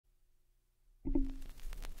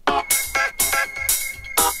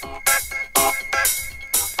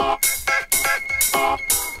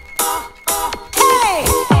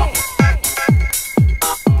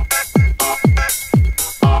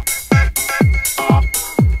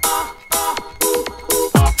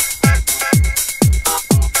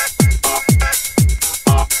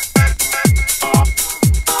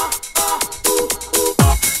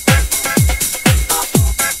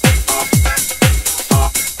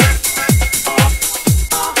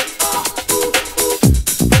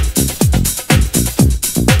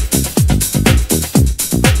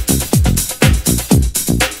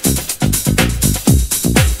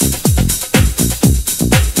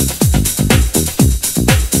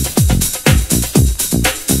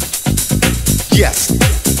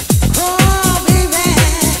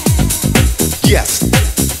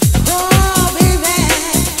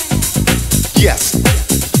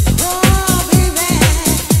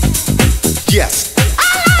Yes.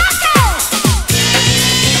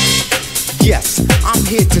 Yes, I'm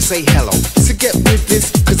here to say hello. So get with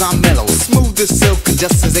this, cause I'm mellow. Smooth as silk and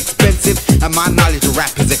just as expensive. And my knowledge of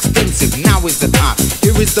rap is extensive. Now is the time,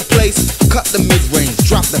 here is the place. Cut the mid-range,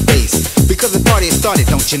 drop the bass. Because the party has started,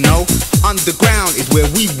 don't you know? Underground is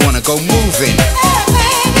where we wanna go moving.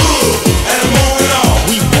 And move it on.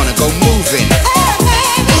 We wanna go moving. And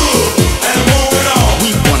move it on.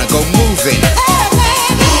 We wanna go moving. And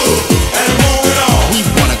move it on. We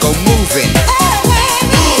wanna go moving.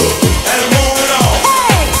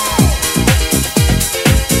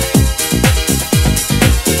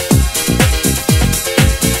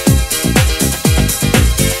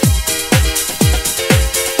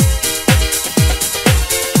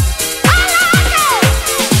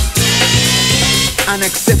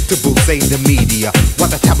 Unacceptable, say the media. While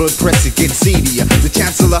the tabloid press is getting seedier. The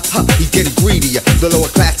chancellor, he's getting greedier. The lower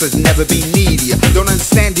class has never been needier. Don't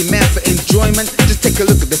understand demand for enjoyment? Just take a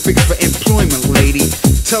look at the figures for employment, lady.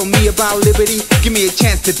 Tell me about liberty, give me a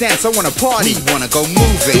chance to dance. I wanna party, we wanna go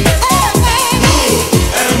moving.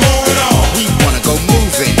 And move it on. We wanna go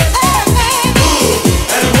moving.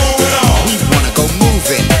 And move it on. We wanna go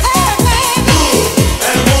moving.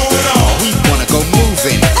 And move it on. We wanna go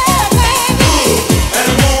moving.